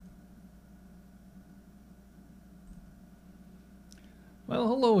Well,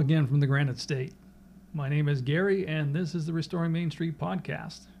 hello again from the Granite State. My name is Gary, and this is the Restoring Main Street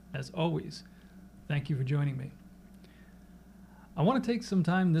podcast. As always, thank you for joining me. I want to take some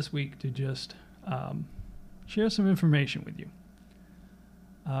time this week to just share some information with you.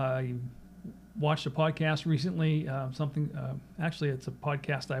 I watched a podcast recently, actually it's a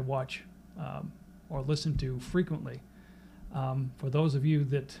podcast I watch or listen to frequently. For those of you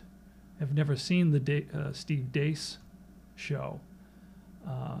that have never seen the Steve Deace show,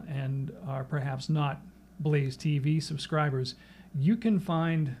 and are perhaps not Blaze TV subscribers, you can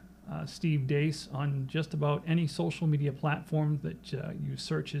find Steve Deace on just about any social media platform that you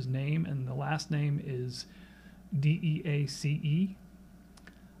search his name, and the last name is Deace.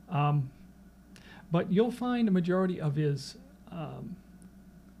 But you'll find a majority of his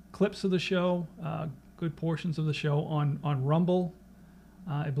clips of the show, good portions of the show on Rumble.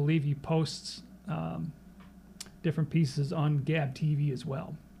 I believe he posts different pieces on Gab TV as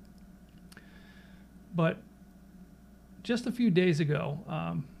well. But just a few days ago,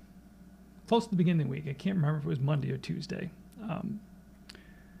 close to the beginning of the week, I can't remember if it was Monday or Tuesday,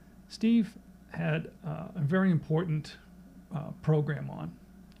 Steve had a very important program on.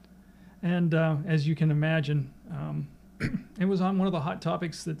 And as you can imagine, it was on one of the hot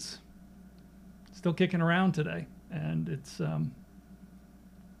topics that's still kicking around today. And it's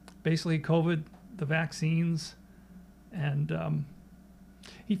basically COVID, the vaccines, and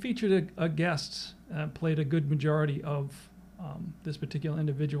he featured a guest, played a good majority of this particular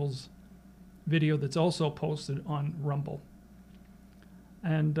individual's video that's also posted on Rumble.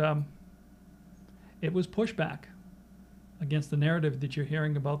 And it was pushback against the narrative that you're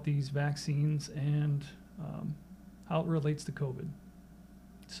hearing about these vaccines and how it relates to COVID.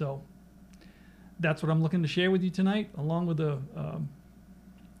 So that's what I'm looking to share with you tonight, along with a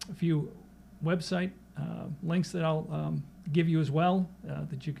few website links that I'll give you as well,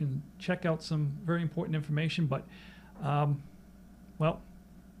 that you can check out some very important information. But, well,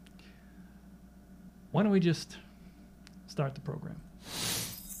 why don't we just start the program?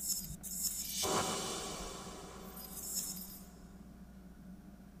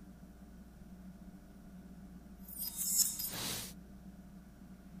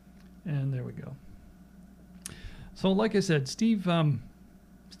 And there we go. So like I said, Steve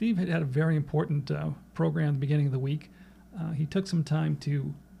had a very important program at the beginning of the week. He took some time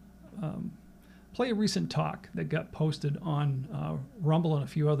to play a recent talk that got posted on Rumble and a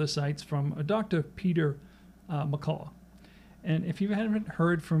few other sites from Dr. Peter McCullough. And if you haven't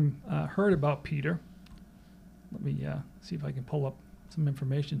heard about Peter, let me see if I can pull up some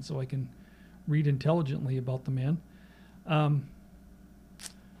information so I can read intelligently about the man.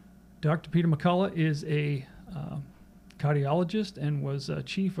 Dr. Peter McCullough is a cardiologist and was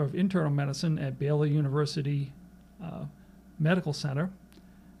chief of internal medicine at Baylor University Medical Center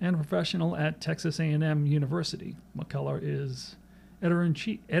and a professional at Texas A&M University. McCullough is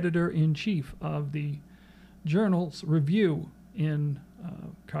editor-in-chief of the journals Review in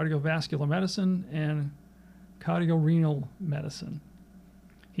Cardiovascular Medicine and Cardiorenal Medicine.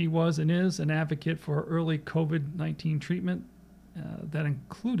 He was and is an advocate for early COVID-19 treatment that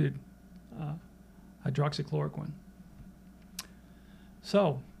included hydroxychloroquine.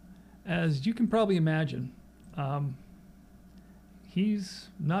 So, as you can probably imagine, he's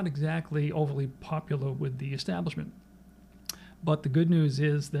not exactly overly popular with the establishment. But the good news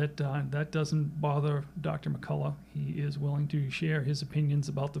is that that doesn't bother Dr. McCullough. He is willing to share his opinions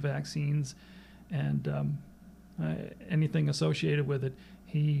about the vaccines and anything associated with it.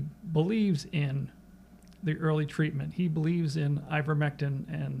 He believes in the early treatment. He believes in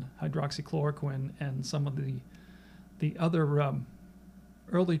ivermectin and hydroxychloroquine and some of the other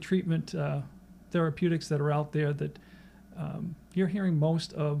early treatment therapeutics that are out there that you're hearing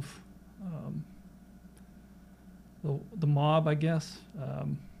most of the mob, I guess,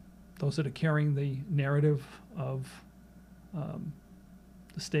 those that are carrying the narrative of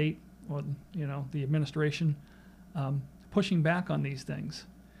the state or the administration, pushing back on these things.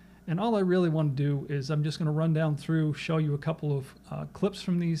 And all I really want to do is I'm just going to run down through, show you a couple of clips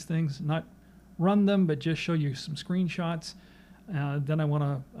from these things, not run them, but just show you some screenshots. Then I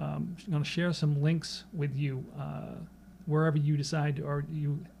want to share some links with you wherever you decide or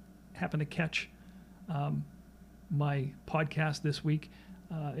you happen to catch my podcast this week.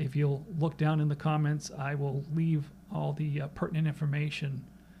 If you'll look down in the comments, I will leave all the pertinent information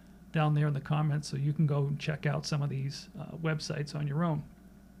down there in the comments so you can go and check out some of these websites on your own.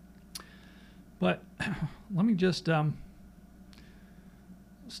 But let me just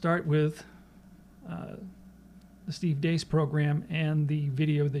start with the Steve Deace program and the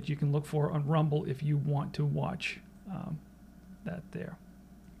video that you can look for on Rumble if you want to watch that there.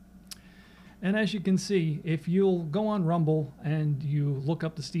 And as you can see, if you'll go on Rumble and you look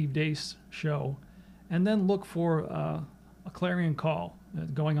up the Steve Deace show, and then look for a clarion call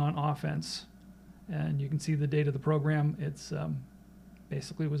going on offense, and you can see the date of the program. It's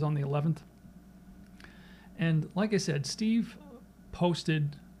basically was on the 11th. And like I said, Steve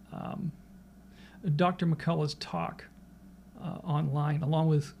posted Dr. McCullough's talk online, along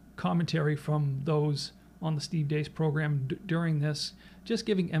with commentary from those on the Steve Deace program during this, just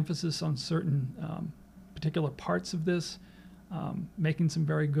giving emphasis on certain particular parts of this, making some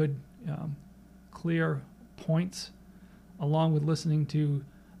very good, clear points, along with listening to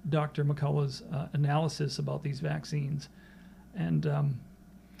Dr. McCullough's analysis about these vaccines. And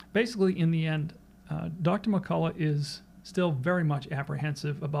basically, in the end, Dr. McCullough is still very much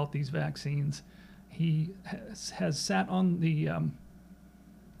apprehensive about these vaccines. He has sat on the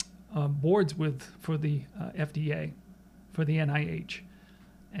boards for the FDA, for the NIH.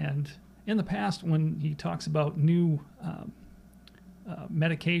 And in the past, when he talks about new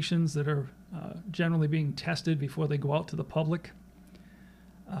medications that are generally being tested before they go out to the public,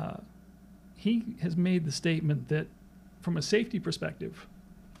 he has made the statement that from a safety perspective,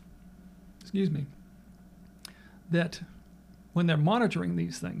 that when they're monitoring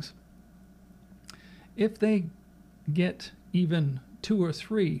these things, if they get even 2 or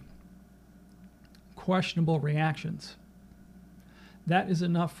 3 questionable reactions, that is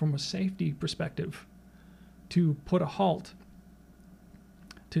enough from a safety perspective to put a halt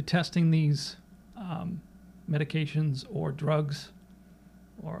to testing these medications or drugs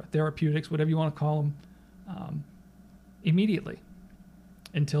or therapeutics, whatever you want to call them, immediately,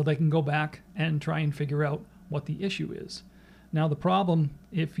 until they can go back and try and figure out what the issue is. Now, the problem,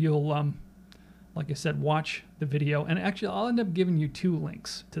 if you'll, like I said, watch the video, and actually I'll end up giving you 2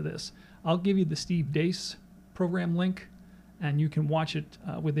 links to this. I'll give you the Steve Deace program link, and you can watch it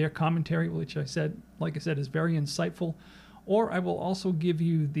with their commentary, which like I said, is very insightful. Or I will also give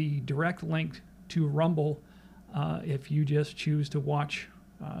you the direct link to Rumble if you just choose to watch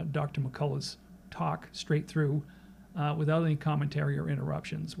Dr. McCullough's talk straight through without any commentary or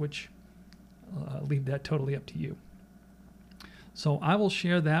interruptions, which leave that totally up to you. So I will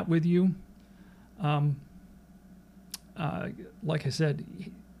share that with you. Like I said,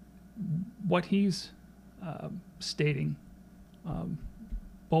 what he's stating,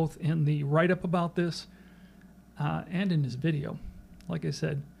 both in the write-up about this and in his video, like I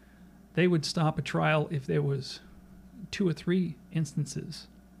said, they would stop a trial if there was 2 or 3 instances,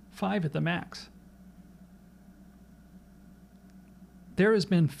 5 at the max. There has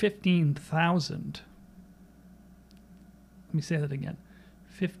been 15,000, let me say that again,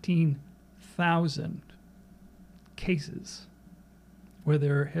 15,000 cases where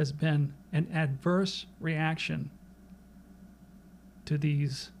there has been an adverse reaction to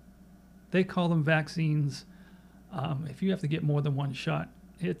these, they call them vaccines. If you have to get more than 1 shot,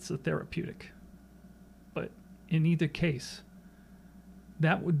 it's a therapeutic. But in either case,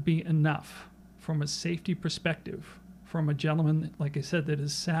 that would be enough from a safety perspective, from a gentleman, like I said, that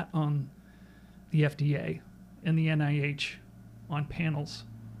has sat on the FDA and the NIH on panels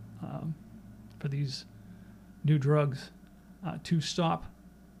for these new drugs to stop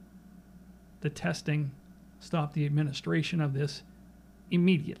the testing, stop the administration of this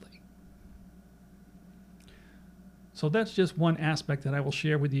immediately. So that's just one aspect that I will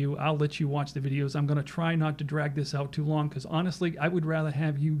share with you. I'll let you watch the videos. I'm going to try not to drag this out too long, because honestly, I would rather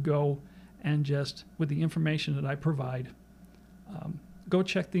have you go and just, with the information that I provide, go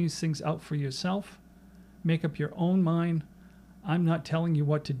check these things out for yourself. Make up your own mind. I'm not telling you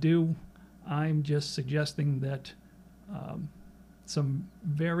what to do. I'm just suggesting that some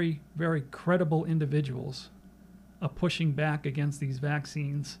very, very credible individuals are pushing back against these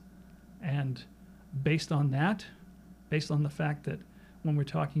vaccines. And based on that, based on the fact that when we're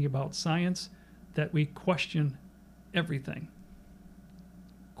talking about science, that we question everything.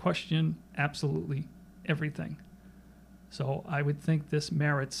 Question absolutely everything. So I would think this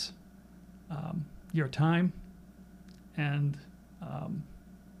merits your time and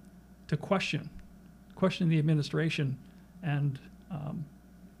to question the administration and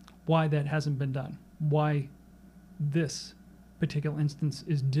why that hasn't been done, why this particular instance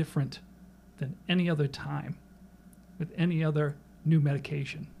is different than any other time with any other new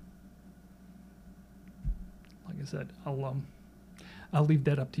medication. Like I said, I'll leave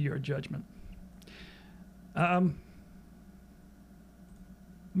that up to your judgment. Let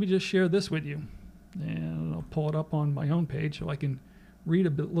me just share this with you, and I'll pull it up on my own page so I can read a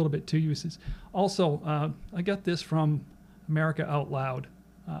little bit to you. It says, also, I got this from America Out Loud.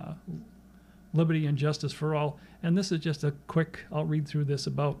 liberty and justice for all. And this is just a quick, I'll read through this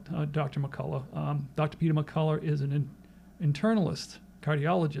about Dr. McCullough. Dr. Peter McCullough is an internalist,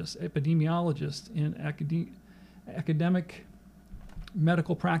 cardiologist, epidemiologist in academic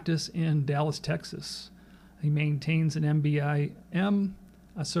medical practice in Dallas, Texas. He maintains an MBIM,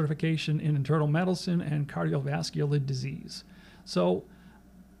 a certification in internal medicine and cardiovascular disease. So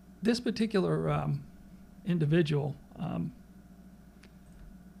this particular individual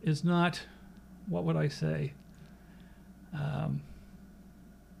is not, what would I say?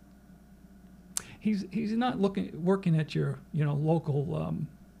 He's not working at your local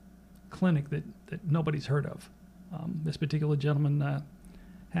clinic that nobody's heard of. This particular gentleman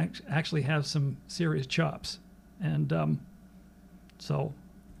actually has some serious chops, and so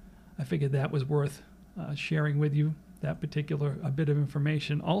I figured that was worth sharing with you, that particular bit of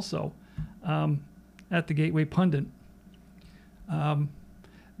information. Also, at the Gateway Pundit,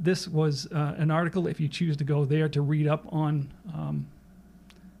 this was an article, if you choose to go there to read up on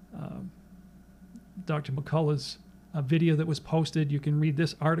Dr. McCullough's video that was posted. You can read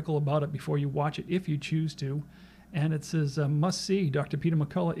this article about it before you watch it if you choose to. And it says, must see, Dr. Peter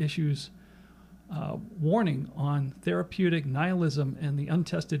McCullough issues warning on therapeutic nihilism and the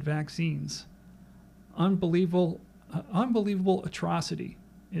untested vaccines. Unbelievable atrocity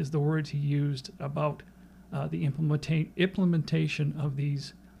is the words he used about the implementation of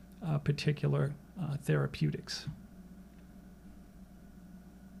these particular therapeutics.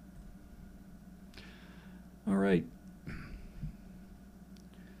 All right.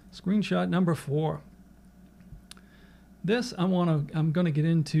 Screenshot number 4. This I'm going to get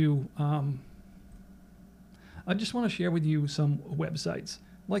into. I just want to share with you some websites.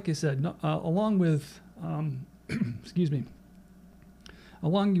 Like I said, along with excuse me,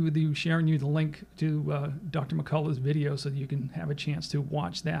 along with you sharing you the link to Dr. McCullough's video so that you can have a chance to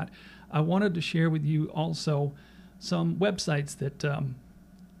watch that. I wanted to share with you also some websites that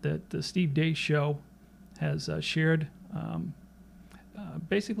that the Steve Deace Show has shared.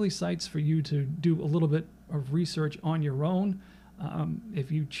 Basically sites for you to do a little bit of research on your own.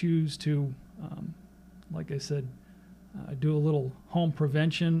 If you choose to, like I said, do a little home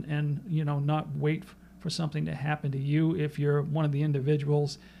prevention and not wait for something to happen to you. If you're one of the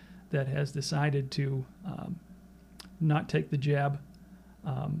individuals that has decided to not take the jab,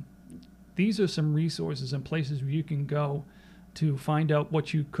 these are some resources and places where you can go to find out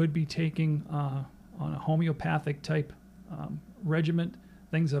what you could be taking on a homeopathic type regimen,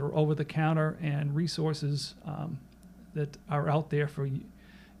 things that are over the counter, and resources that are out there for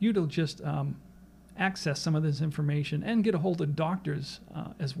you to just access some of this information and get a hold of doctors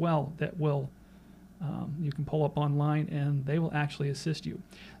as well that will you can pull up online and they will actually assist you.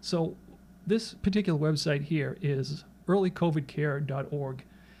 So this particular website here is earlycovidcare.org,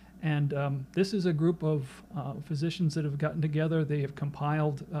 and this is a group of physicians that have gotten together. They have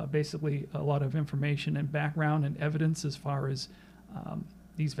compiled basically a lot of information and background and evidence as far as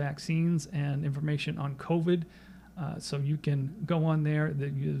these vaccines and information on COVID. So you can go on there,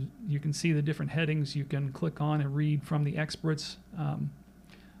 you can see the different headings. You can click on and read from the experts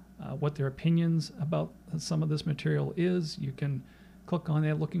what their opinions about some of this material is. You can click on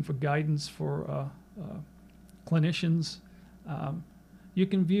there looking for guidance for clinicians. You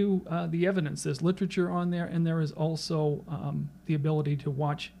can view the evidence. There's literature on there, and there is also the ability to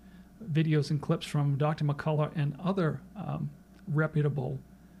watch videos and clips from Dr. McCullough and other reputable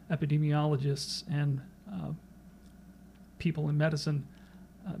epidemiologists and people in medicine,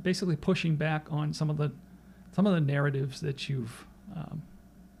 basically pushing back on some of the narratives that you've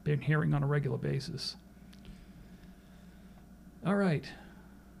been hearing on a regular basis. All right.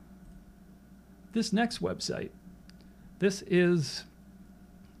 This next website, this is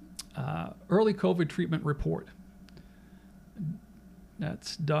Early COVID Treatment Report.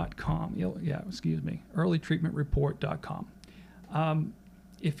 That's .com. Yeah, excuse me. earlytreatmentreport.com.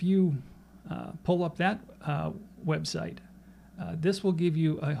 If you pull up that website, this will give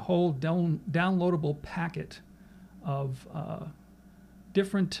you a whole downloadable packet of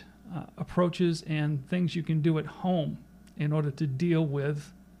different approaches and things you can do at home in order to deal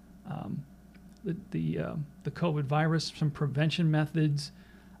with the COVID virus, some prevention methods,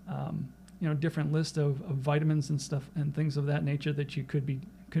 different list of vitamins and stuff and things of that nature that you could be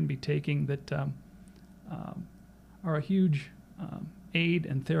taking that are a huge aid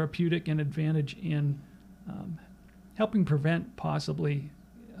and therapeutic and advantage in helping prevent possibly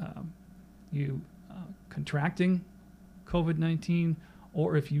you contracting COVID-19,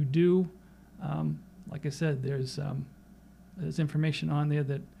 or if you do, like I said, there's information on there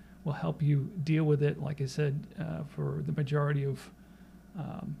that will help you deal with it. Like I said, for the majority of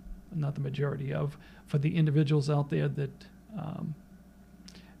not the majority of, for the individuals out there that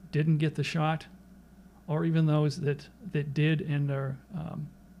didn't get the shot, or even those that did and are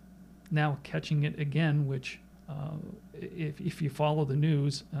now catching it again, which if you follow the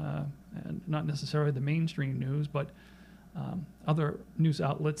news, and not necessarily the mainstream news, but other news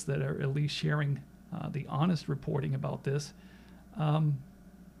outlets that are at least sharing the honest reporting about this,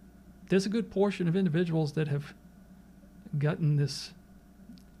 there's a good portion of individuals that have gotten this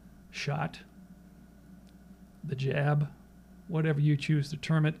shot, the jab, whatever you choose to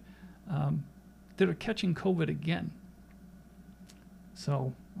term it, that are catching COVID again.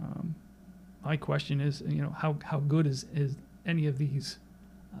 So my question is, how good is any of these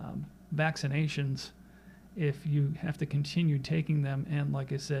vaccinations if you have to continue taking them? And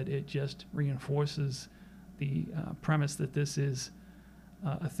like I said, it just reinforces the premise that this is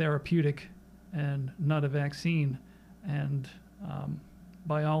a therapeutic and not a vaccine. And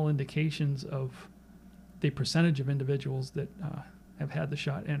by all indications of the percentage of individuals that have had the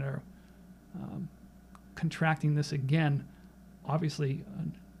shot and are contracting this again, obviously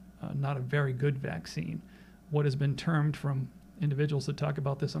not a very good vaccine. What has been termed from individuals that talk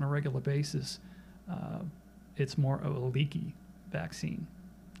about this on a regular basis, it's more of a leaky vaccine,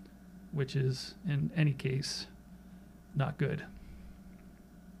 which is in any case not good.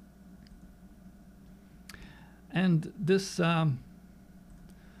 And this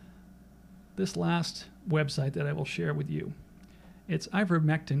this last website that I will share with you, it's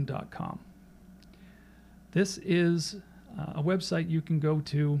ivermectin.com. This is a website you can go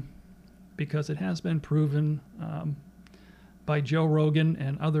to because it has been proven by Joe Rogan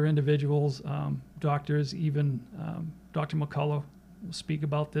and other individuals, doctors, even Dr. McCullough will speak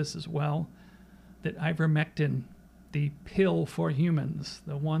about this as well, that ivermectin, the pill for humans,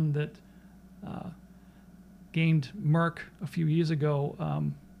 the one that gained Merck a few years ago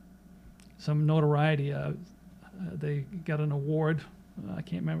some notoriety. They got an award. I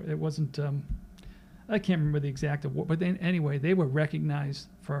can't remember. It wasn't. I can't remember the exact award. But then, anyway, they were recognized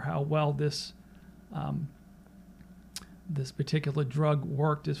for how well this this particular drug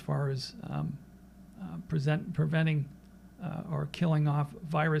worked as far as preventing or killing off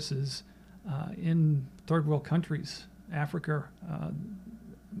viruses in third world countries. Africa,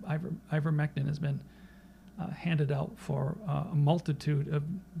 ivermectin has been handed out for a multitude of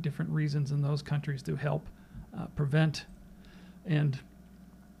different reasons in those countries to help prevent and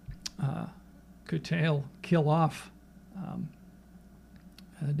curtail, kill off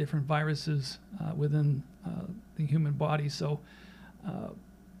different viruses within the human body. So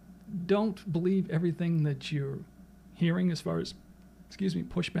don't believe everything that you're hearing as far as,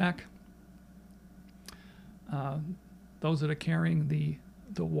 pushback. Those that are carrying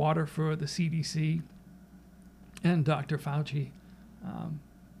the water for the CDC and Dr. Fauci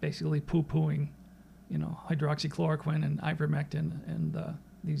basically poo-pooing, hydroxychloroquine and ivermectin and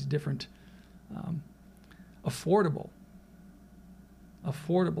these different affordable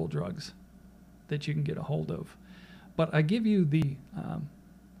drugs that you can get a hold of. But I give you the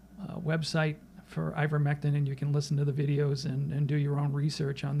website for ivermectin, and you can listen to the videos and do your own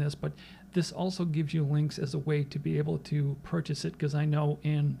research on this. But this also gives you links as a way to be able to purchase it, because I know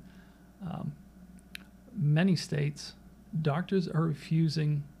in many states, doctors are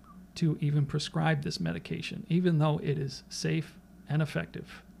refusing to even prescribe this medication, even though it is safe and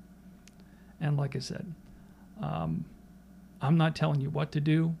effective. And like I said, I'm not telling you what to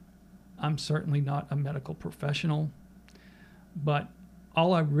do. I'm certainly not a medical professional. But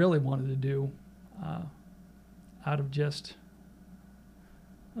all I really wanted to do, out of just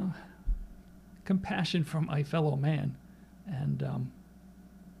compassion for my fellow man and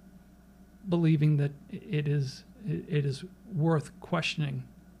believing that it is worth questioning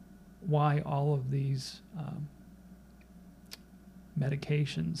why all of these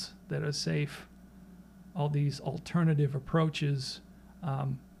medications that are safe, all these alternative approaches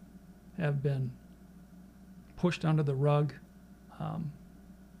have been pushed under the rug,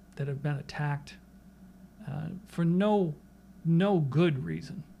 that have been attacked for no good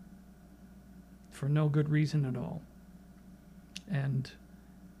reason, for no good reason at all. And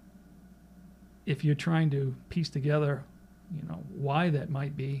if you're trying to piece together, why that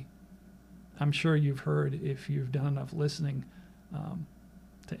might be, I'm sure you've heard, if you've done enough listening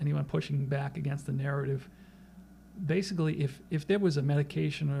to anyone pushing back against the narrative. Basically, if there was a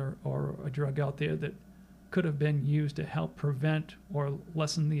medication or a drug out there that could have been used to help prevent or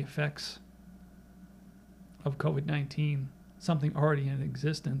lessen the effects of COVID-19, something already in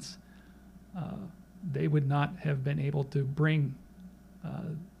existence, they would not have been able to bring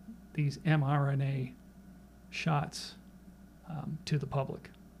these mRNA shots to the public.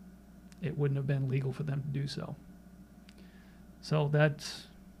 it wouldn't have been legal for them to do so. So that's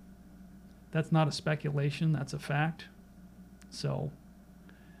not a speculation, that's a fact. So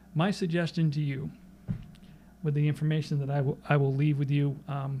my suggestion to you, with the information that I will leave with you,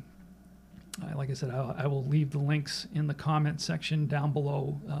 like I said, I will leave the links in the comment section down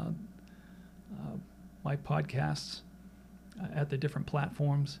below my podcasts at the different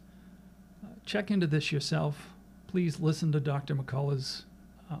platforms. Check into this yourself. Please listen to Dr. McCullough's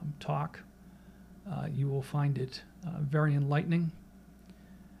talk. You will find it very enlightening.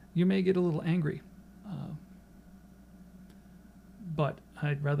 You may get a little angry, but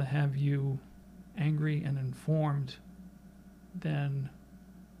I'd rather have you angry and informed than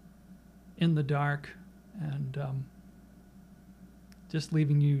in the dark and just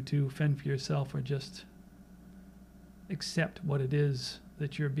leaving you to fend for yourself, or just accept what it is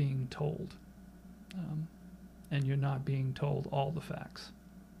that you're being told, and you're not being told all the facts.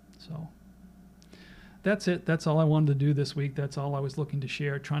 So that's it. That's all I wanted to do this week. That's all I was looking to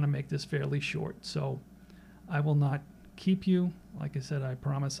share, trying to make this fairly short. So I will not keep you. Like I said, I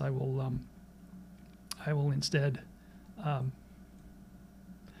promise I will instead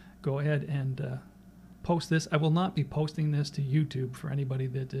go ahead and post this. I will not be posting this to YouTube for anybody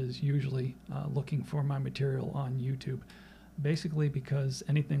that is usually looking for my material on YouTube. Basically because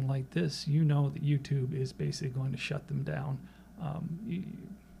anything like this, you know that YouTube is basically going to shut them down.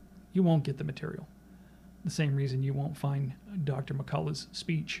 You won't get the material. The same reason you won't find Dr. McCullough's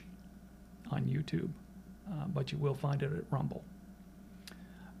speech on YouTube, but you will find it at Rumble.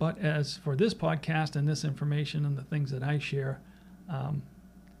 But as for this podcast and this information and the things that I share,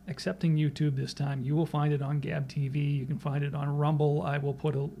 accepting YouTube this time, you will find it on Gab TV. You can find it on Rumble. I will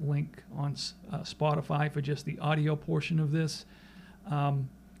put a link on Spotify for just the audio portion of this.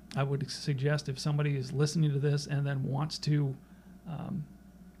 I would suggest if somebody is listening to this and then wants to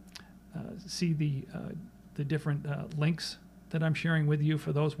see the different links that I'm sharing with you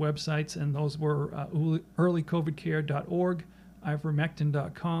for those websites, and those were earlycovidcare.org,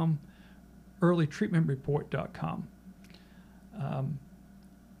 ivermectin.com, earlytreatmentreport.com.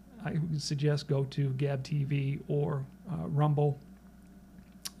 I would suggest go to Gab TV or Rumble,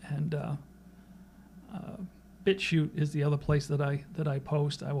 and BitChute is the other place that I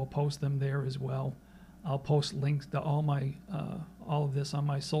post. I will post them there as well. I'll post links to all of this on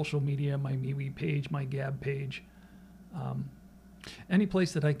my social media, my MeWe page, my Gab page, any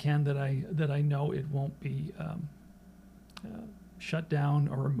place that I can that I know it won't be shut down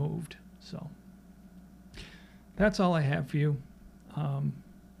or removed. So that's all I have for you.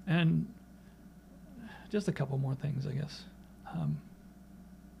 And just a couple more things, I guess.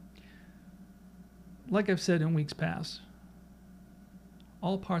 Like I've said in weeks past,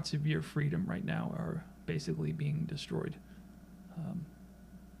 all parts of your freedom right now are basically being destroyed.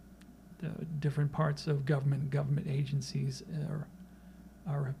 The different parts of government agencies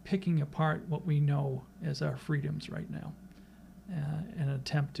are picking apart what we know as our freedoms right now, in an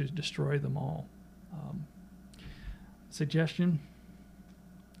attempt to destroy them all. Suggestion: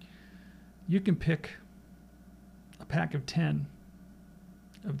 you can pick a pack of 10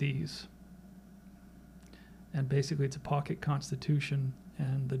 of these, and basically it's a pocket constitution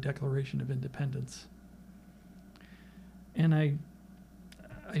and the Declaration of Independence. And I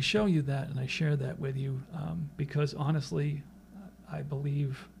show you that and I share that with you because honestly, I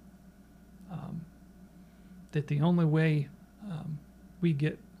believe that the only way we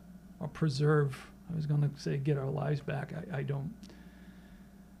get or preserve, I was going to say get our lives back, I don't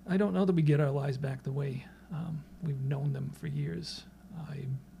know that we get our lives back the way we've known them for years.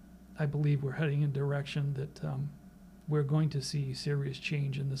 I believe we're heading in a direction that we're going to see serious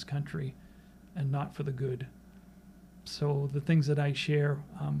change in this country, and not for the good. So the things that I share,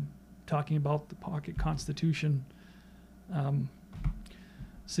 talking about the pocket constitution,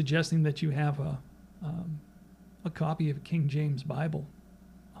 suggesting that you have a copy of King James Bible,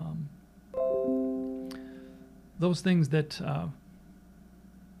 those things that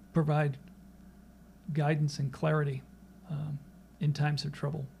provide guidance and clarity in times of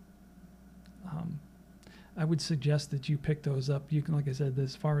trouble. I would suggest that you pick those up. You can, like I said,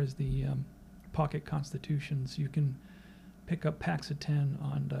 as far as the pocket constitutions, you can pick up packs of 10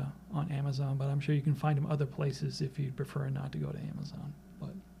 on Amazon, but I'm sure you can find them other places if you'd prefer not to go to Amazon.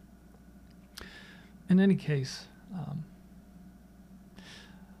 But in any case,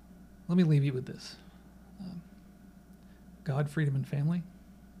 let me leave you with this. God, freedom, and family.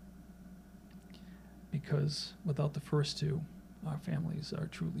 Because without the first two, our families are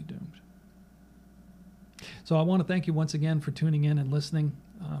truly doomed. So I want to thank you once again for tuning in and listening.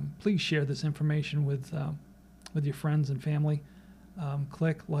 Please share this information with your friends and family.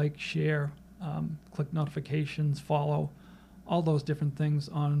 click, like, share, click notifications, follow, all those different things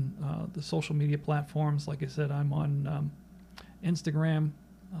on the social media platforms. Like I said, I'm on Instagram,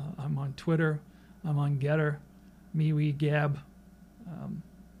 I'm on Twitter, I'm on Getter, MeWe, Gab.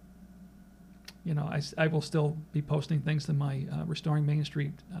 I will still be posting things to my Restoring Main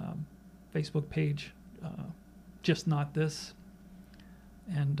Street Facebook page, just not this.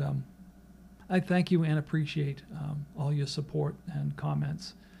 And I thank you and appreciate all your support and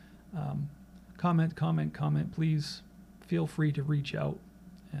comments. Comment. Please feel free to reach out,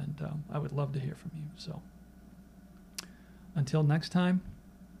 and I would love to hear from you. So until next time,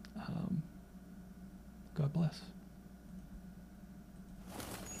 God bless.